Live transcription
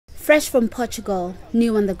Fresh from Portugal,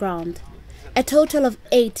 new on the ground. A total of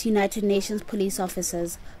 8 United Nations police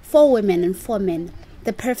officers, 4 women and 4 men,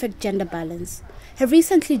 the perfect gender balance, have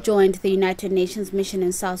recently joined the United Nations mission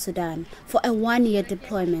in South Sudan for a 1-year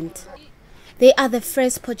deployment. They are the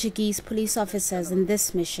first Portuguese police officers in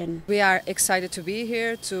this mission. We are excited to be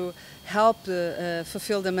here to help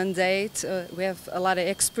fulfill the mandate. We have a lot of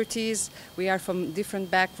expertise. We are from different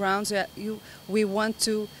backgrounds. We want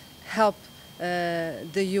to help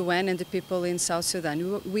the UN and the people in South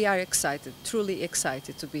Sudan. We are excited, truly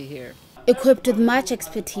excited to be here. Equipped with much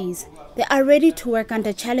expertise, they are ready to work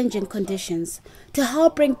under challenging conditions to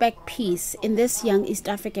help bring back peace in this young East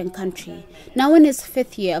African country, now in its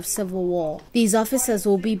 5th year of civil war. These officers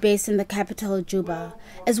will be based in the capital, Juba,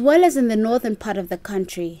 as well as in the northern part of the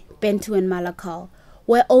country, Bentiu and Malakal,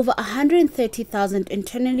 where over 130,000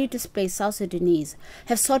 internally displaced South Sudanese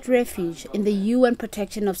have sought refuge in the UN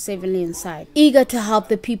protection of civilian side. Eager to help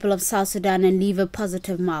the people of South Sudan and leave a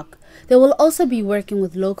positive mark, they will also be working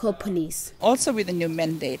with local police. Also with the new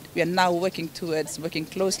mandate, we are now working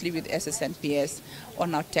closely with SSNPS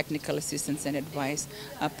on our technical assistance and advice,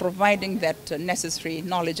 providing that necessary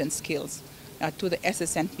knowledge and skills to the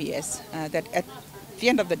SSNPS that at the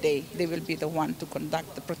end of the day, they will be the one to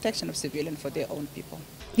conduct the protection of civilians for their own people.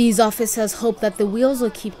 These officers hope that the wheels will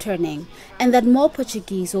keep turning and that more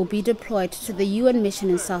Portuguese will be deployed to the UN mission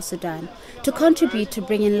in South Sudan to contribute to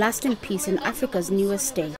bringing lasting peace in Africa's newest state.